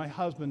 when my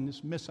husband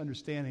is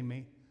misunderstanding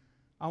me,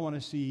 I want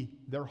to see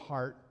their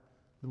heart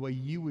the way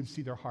you would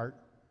see their heart.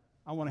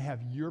 I want to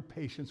have your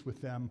patience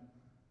with them.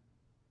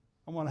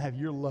 I want to have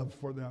your love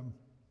for them.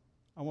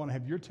 I want to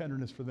have your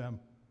tenderness for them.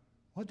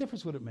 What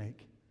difference would it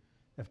make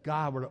if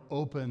God were to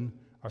open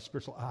our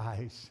spiritual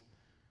eyes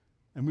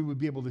and we would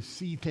be able to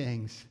see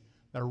things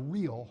that are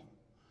real,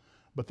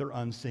 but they're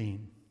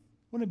unseen?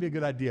 Wouldn't it be a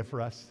good idea for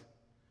us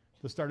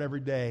to start every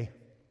day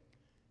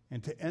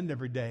and to end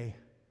every day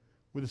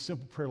with a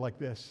simple prayer like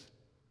this?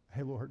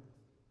 Hey, Lord,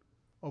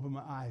 open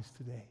my eyes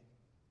today.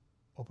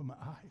 Open my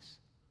eyes.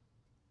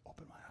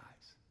 Open my eyes.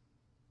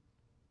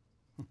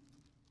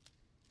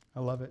 I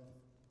love it.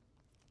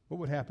 What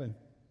would happen?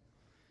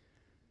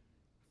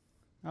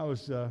 I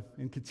was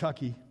in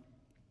Kentucky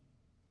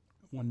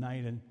one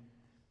night, and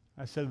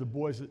I said to the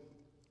boys that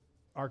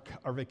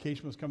our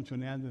vacation was coming to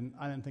an end, and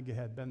I didn't think it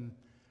had been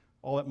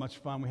all that much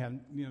fun. We had,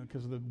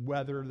 because of the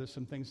weather, there's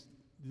some things,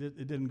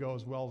 it didn't go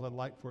as well as I'd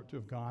like for it to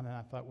have gone, and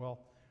I thought, well,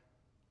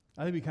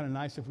 I think it'd be kind of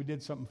nice if we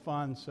did something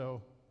fun.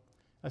 So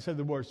I said to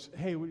the boys,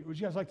 "Hey, would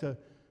you guys like to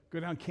go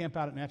down and camp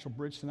out at Natural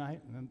Bridge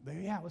tonight?" And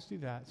then yeah, let's do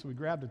that. So we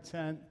grabbed a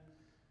tent.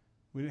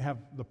 We didn't have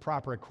the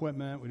proper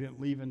equipment. We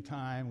didn't leave in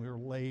time. We were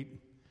late.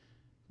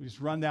 We just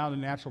run down to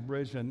Natural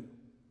Bridge and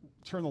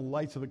turn the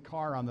lights of the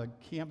car on the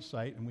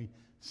campsite, and we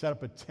set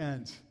up a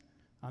tent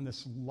on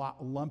this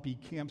lumpy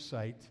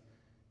campsite.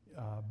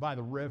 by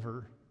the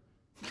river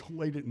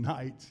late at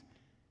night.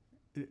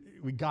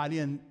 We got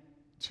in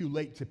too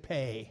late to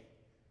pay.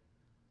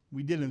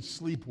 We didn't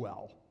sleep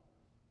well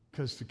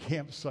because the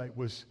campsite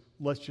was,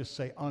 let's just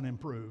say,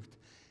 unimproved.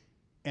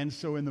 And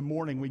so in the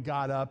morning we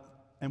got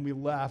up and we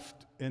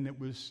left, and it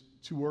was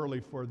too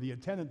early for the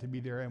attendant to be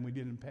there, and we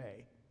didn't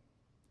pay.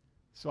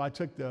 So I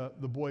took the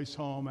boys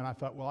home, and I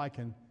thought, well, I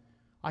can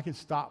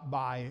stop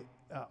by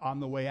on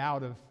the way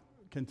out of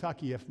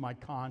Kentucky if my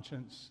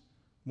conscience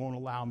won't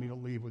allow me to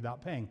leave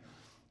without paying.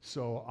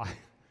 So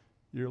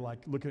you're like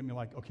looking at me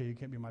like, okay, you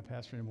can't be my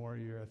pastor anymore.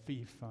 You're a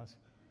thief.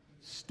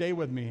 Stay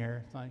with me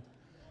here.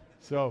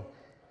 So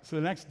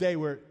the next day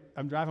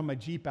I'm driving my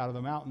Jeep out of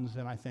the mountains,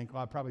 and I think,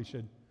 well, I probably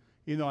should,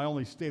 even though I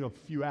only stayed a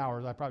few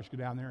hours, I probably should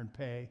go down there and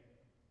pay.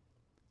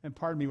 And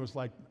part of me was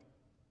like,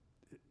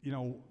 I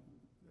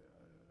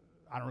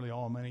don't really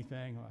owe him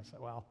anything. I said,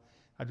 well,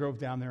 I drove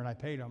down there and I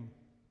paid him.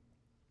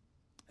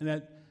 And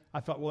then I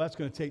thought, well, that's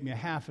going to take me a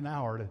half an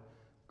hour to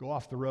go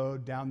off the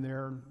road down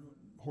there,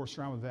 horse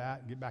around with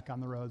that, and get back on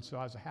the road. So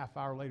I was a half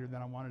hour later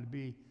than I wanted to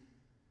be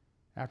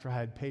after I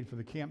had paid for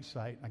the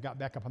campsite. I got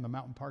back up on the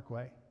mountain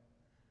parkway.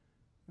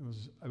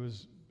 I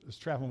was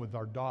traveling with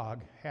our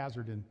dog,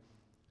 Hazard, and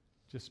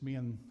just me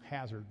and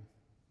Hazard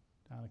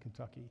down in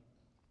Kentucky.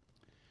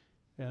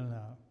 And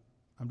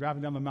I'm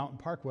driving down the mountain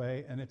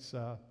parkway, and it's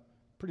a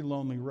pretty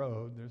lonely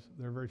road.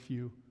 There are very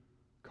few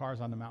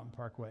cars on the mountain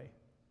parkway.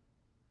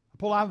 I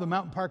pulled out of the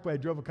mountain parkway. I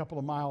drove a couple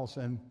of miles,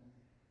 and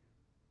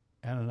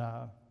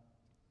I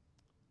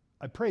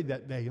prayed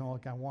that day,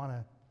 like, I want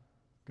to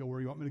go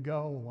where you want me to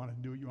go. I want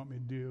to do what you want me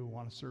to do. I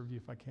want to serve you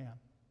if I can.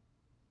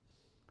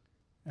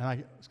 And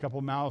a couple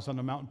of miles on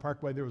the mountain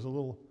parkway, there was a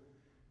little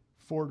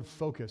Ford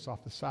Focus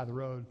off the side of the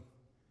road.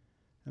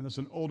 And there's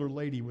an older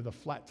lady with a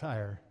flat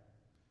tire,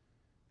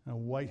 and a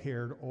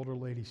white-haired older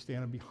lady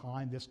standing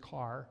behind this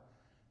car,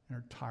 and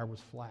her tire was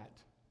flat.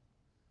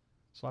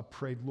 So I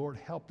prayed, Lord,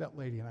 help that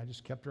lady, and I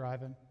just kept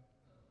driving.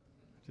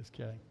 Just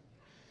kidding.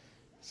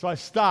 So I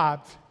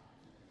stopped.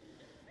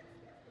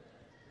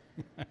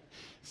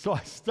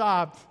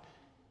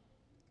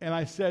 And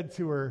I said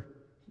to her,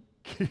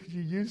 could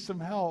you use some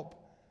help?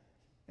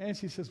 And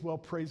she says, well,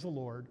 praise the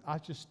Lord. I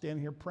was just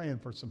standing here praying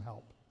for some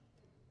help.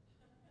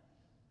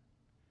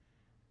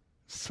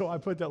 So I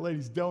put that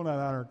lady's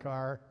donut on her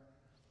car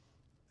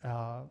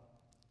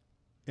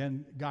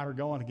and got her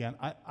going again.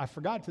 I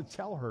forgot to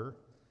tell her,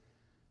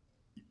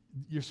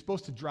 you're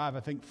supposed to drive,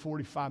 I think,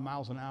 45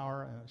 miles an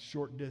hour, a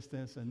short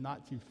distance and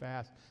not too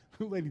fast.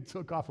 The lady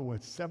took off and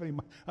went 70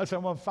 miles. I said,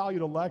 I'm going to follow you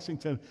to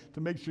Lexington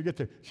to make sure you get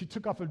there. She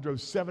took off and drove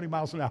 70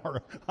 miles an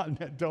hour on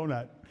that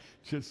donut.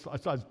 I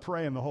was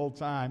praying the whole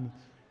time.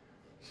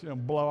 She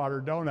didn't blow out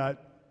her donut.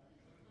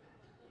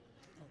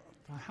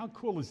 How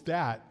cool is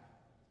that?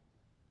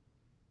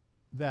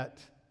 That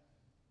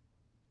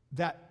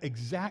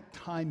exact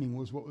timing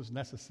was what was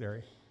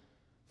necessary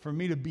for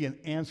me to be an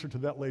answer to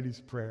that lady's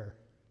prayer.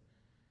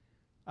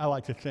 I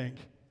like to think,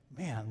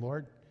 man,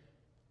 Lord,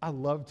 I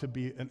love to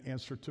be an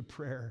answer to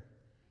prayer.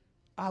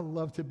 I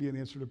love to be an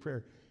answer to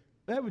prayer.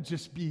 It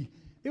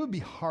would be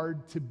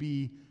hard to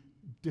be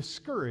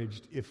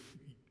discouraged if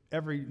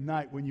every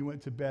night when you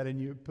went to bed and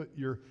you put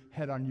your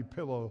head on your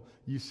pillow,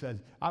 you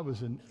said, I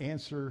was an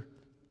answer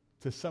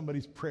to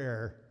somebody's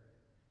prayer.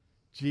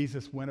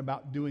 Jesus went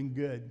about doing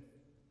good.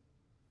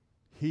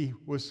 He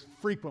was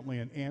frequently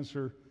an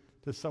answer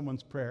to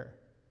someone's prayer.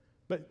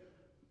 But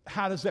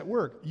how does that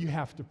work? You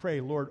have to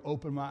pray, Lord,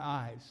 open my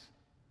eyes.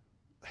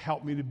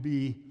 Help me to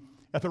be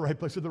at the right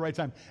place at the right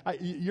time.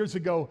 Years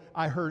ago,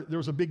 I heard there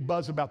was a big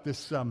buzz about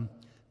this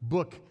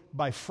book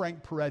by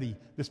Frank Peretti,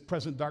 This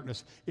Present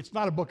Darkness. It's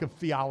not a book of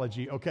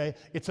theology, okay?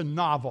 It's a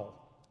novel.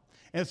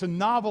 And it's a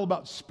novel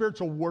about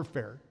spiritual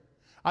warfare.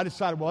 I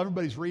decided, well,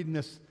 everybody's reading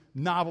this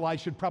novel. I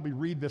should probably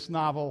read this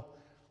novel.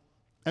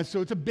 And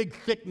so it's a big,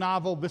 thick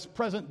novel. This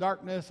Present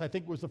Darkness, I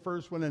think, was the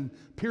first one, and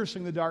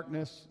Piercing the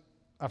Darkness.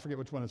 I forget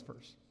which one is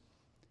first.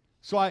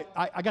 So I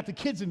got the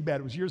kids in bed.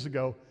 It was years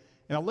ago.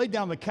 And I laid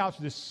down on the couch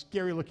with this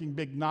scary-looking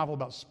big novel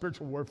about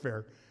spiritual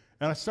warfare.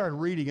 And I started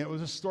reading it. It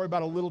was a story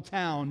about a little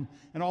town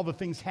and all the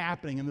things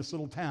happening in this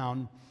little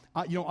town,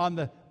 on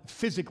the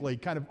physically,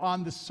 kind of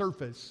on the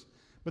surface.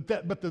 But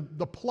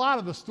the plot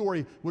of the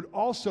story would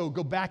also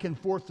go back and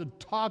forth, to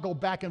toggle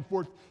back and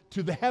forth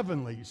to the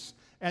heavenlies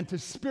and to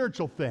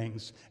spiritual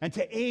things and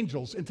to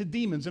angels and to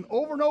demons. And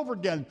over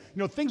again,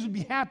 things would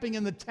be happening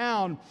in the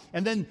town,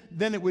 and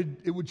then it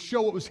would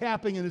show what was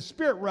happening in the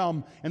spirit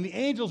realm, and the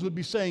angels would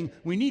be saying,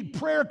 we need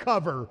prayer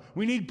cover.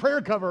 We need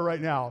prayer cover right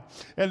now.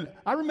 And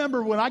I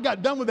remember when I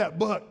got done with that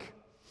book,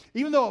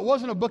 even though it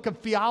wasn't a book of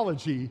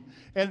theology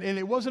and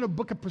it wasn't a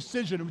book of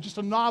precision, it was just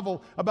a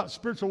novel about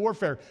spiritual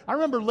warfare. I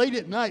remember late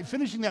at night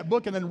finishing that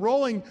book and then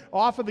rolling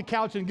off of the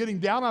couch and getting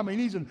down on my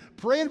knees and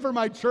praying for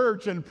my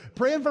church and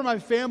praying for my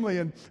family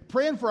and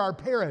praying for our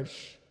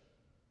parish.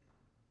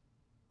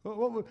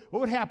 What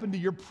would happen to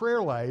your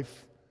prayer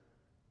life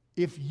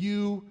if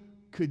you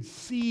could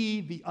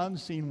see the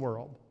unseen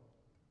world?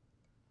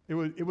 It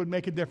would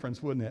make a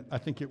difference, wouldn't it? I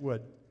think it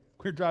would.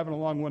 We were driving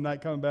along one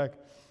night coming back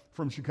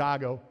from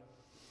Chicago.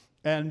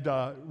 and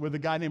with a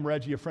guy named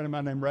Reggie, a friend of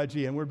mine named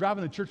Reggie, and we're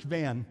driving a church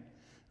van, and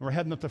we're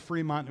heading up to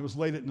Fremont. It was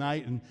late at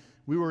night, and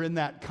we were in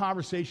that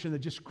conversation, that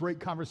just great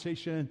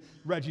conversation.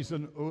 Reggie's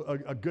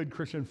a good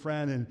Christian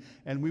friend,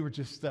 and we were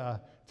just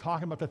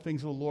talking about the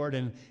things of the Lord,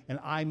 and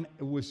I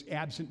was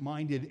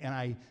absent-minded, and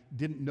I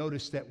didn't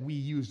notice that we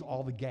used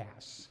all the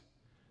gas.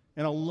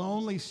 In a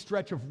lonely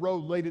stretch of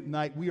road late at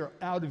night, we are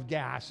out of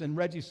gas, and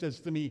Reggie says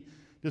to me,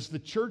 "Does the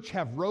church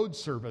have road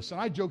service?" And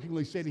I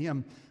jokingly say to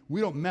him, "We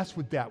don't mess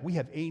with that. We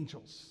have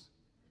angels."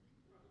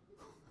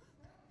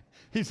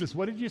 He says,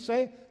 "What did you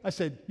say?" I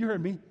said, "You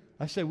heard me.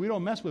 I said, we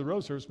don't mess with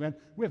road service, man.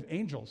 We have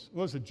angels." It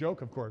was a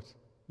joke, of course.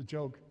 A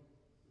joke.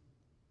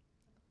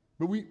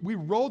 But we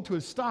rolled to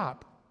a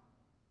stop,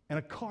 and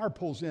a car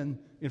pulls in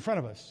front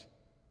of us.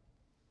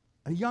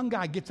 A young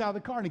guy gets out of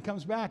the car, and he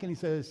comes back, and he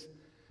says,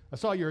 "I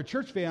saw you're a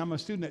church fan. I'm a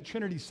student at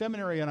Trinity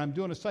Seminary, and I'm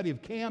doing a study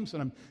of camps,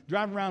 and I'm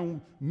driving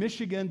around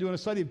Michigan doing a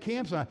study of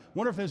camps, and I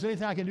wonder if there's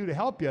anything I can do to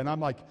help you." And I'm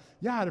like,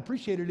 "Yeah, I'd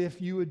appreciate it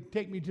if you would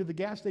take me to the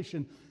gas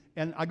station."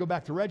 And I go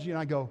back to Reggie, and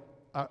I go,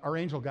 "Our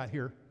angel got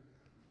here."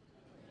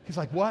 He's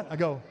like, "What?" I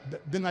go,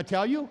 "Didn't I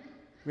tell you?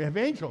 We have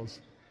angels."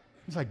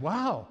 He's like,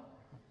 "Wow.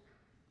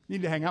 You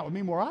need to hang out with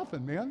me more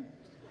often, man."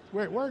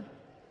 Where it worked.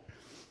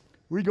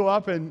 We go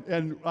up,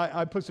 and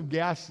I put some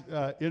gas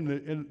I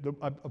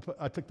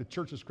took the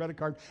church's credit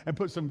card and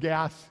put some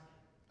gas.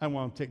 I don't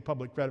want to take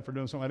public credit for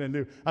doing something I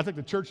didn't do. I took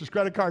the church's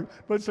credit card,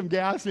 put some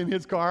gas in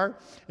his car,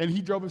 and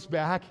he drove us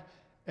back,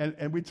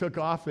 and we took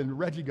off, and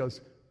Reggie goes,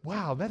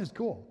 "Wow, that is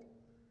cool."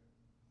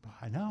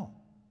 I know.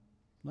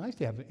 Nice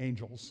to have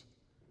angels.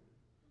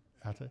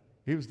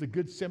 He was the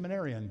good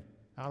seminarian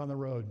out on the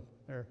road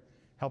there,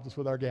 helped us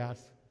with our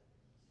gas.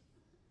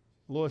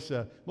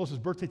 Lois's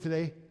birthday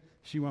today.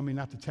 She wanted me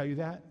not to tell you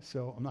that,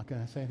 so I'm not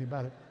going to say anything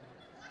about it.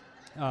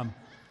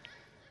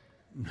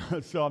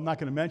 So I'm not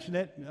going to mention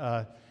it.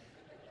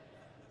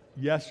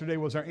 Yesterday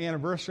was our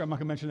anniversary. I'm not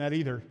going to mention that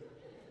either.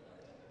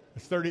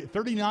 It's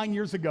 39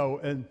 years ago,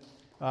 and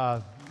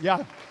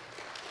yeah.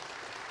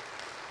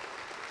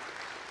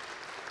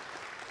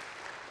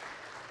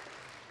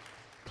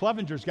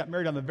 Clevengers got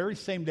married on the very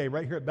same day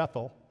right here at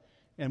Bethel,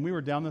 and we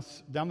were down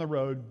the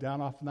road,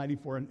 down off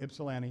 94 in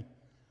Ypsilanti,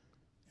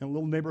 in a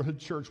little neighborhood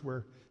church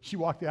where she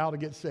walked the aisle to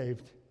get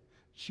saved.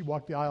 She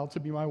walked the aisle to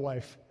be my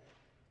wife.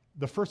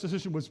 The first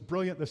decision was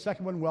brilliant. The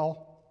second one,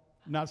 well,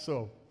 not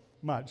so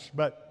much.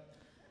 But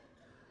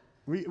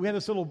we had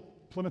this little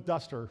Plymouth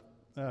Duster,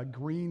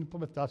 green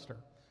Plymouth Duster,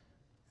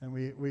 and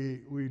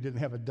we didn't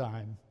have a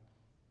dime.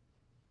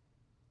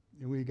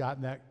 And we got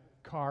in that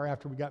car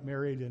after we got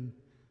married, and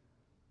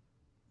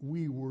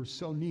we were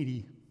so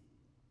needy.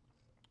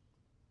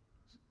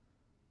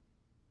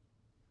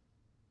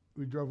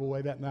 We drove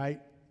away that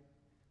night,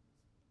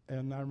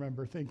 and I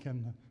remember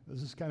thinking,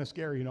 this is kind of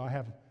scary. You know, I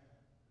have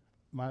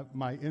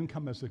my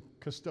income as a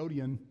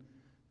custodian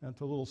at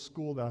the little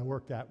school that I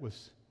worked at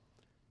was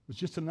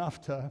just enough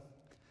to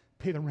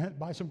pay the rent,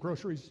 buy some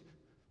groceries,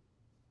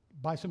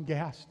 buy some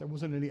gas. There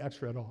wasn't any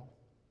extra at all.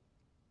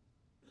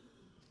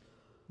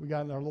 We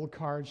got in our little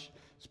car.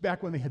 It's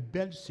back when they had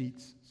bench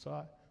seats, so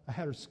I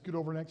had her scoot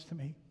over next to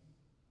me.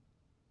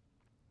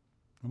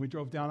 And we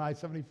drove down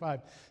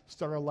I-75,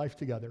 start our life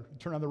together.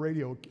 Turn on the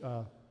radio,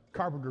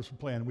 Carpenters were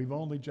playing. We've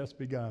only just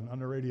begun on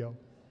the radio.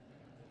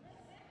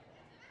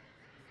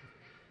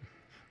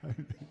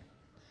 And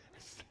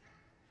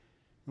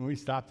we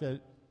stopped in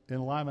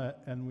Lima,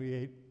 and we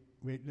ate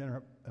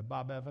dinner at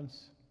Bob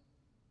Evans.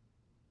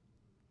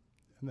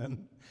 And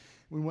then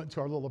we went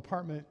to our little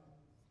apartment.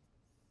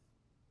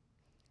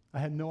 I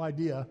had no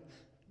idea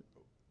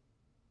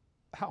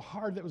how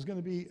hard that was going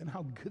to be and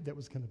how good that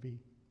was going to be.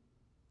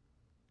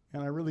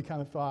 And I really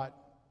kind of thought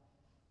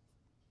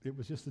it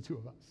was just the two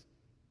of us.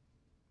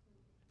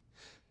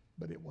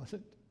 But it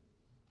wasn't.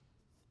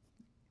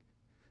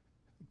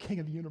 The King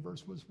of the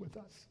universe was with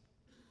us.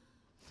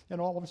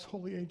 And all of his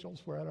holy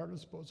angels were at our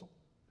disposal.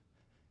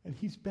 And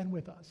he's been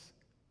with us.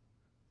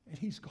 And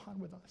he's gone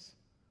with us.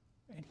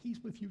 And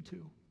he's with you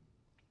too,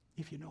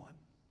 if you know him.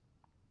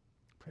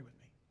 Pray with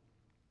me.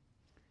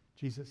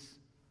 Jesus,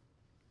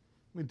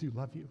 we do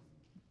love you.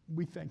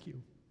 We thank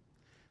you.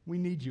 We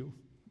need you.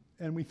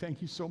 And we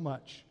thank you so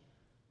much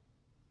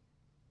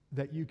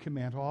that you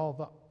command all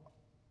the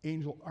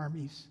angel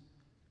armies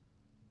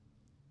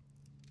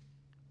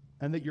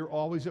and that you're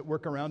always at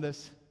work around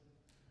us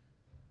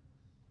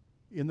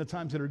in the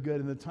times that are good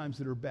and the times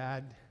that are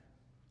bad,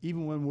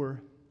 even when we're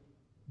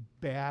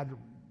bad,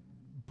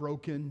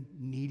 broken,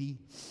 needy,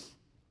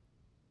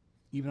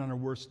 even on our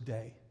worst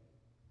day.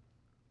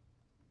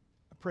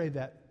 I pray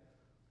that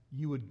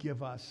you would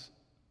give us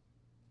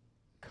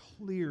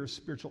clear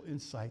spiritual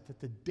insight, that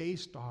the day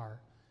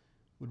star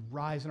would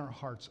rise in our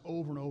hearts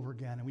over and over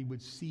again, and we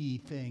would see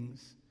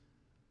things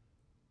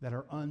that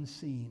are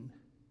unseen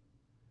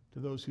to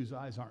those whose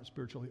eyes aren't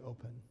spiritually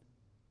open.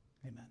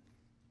 Amen.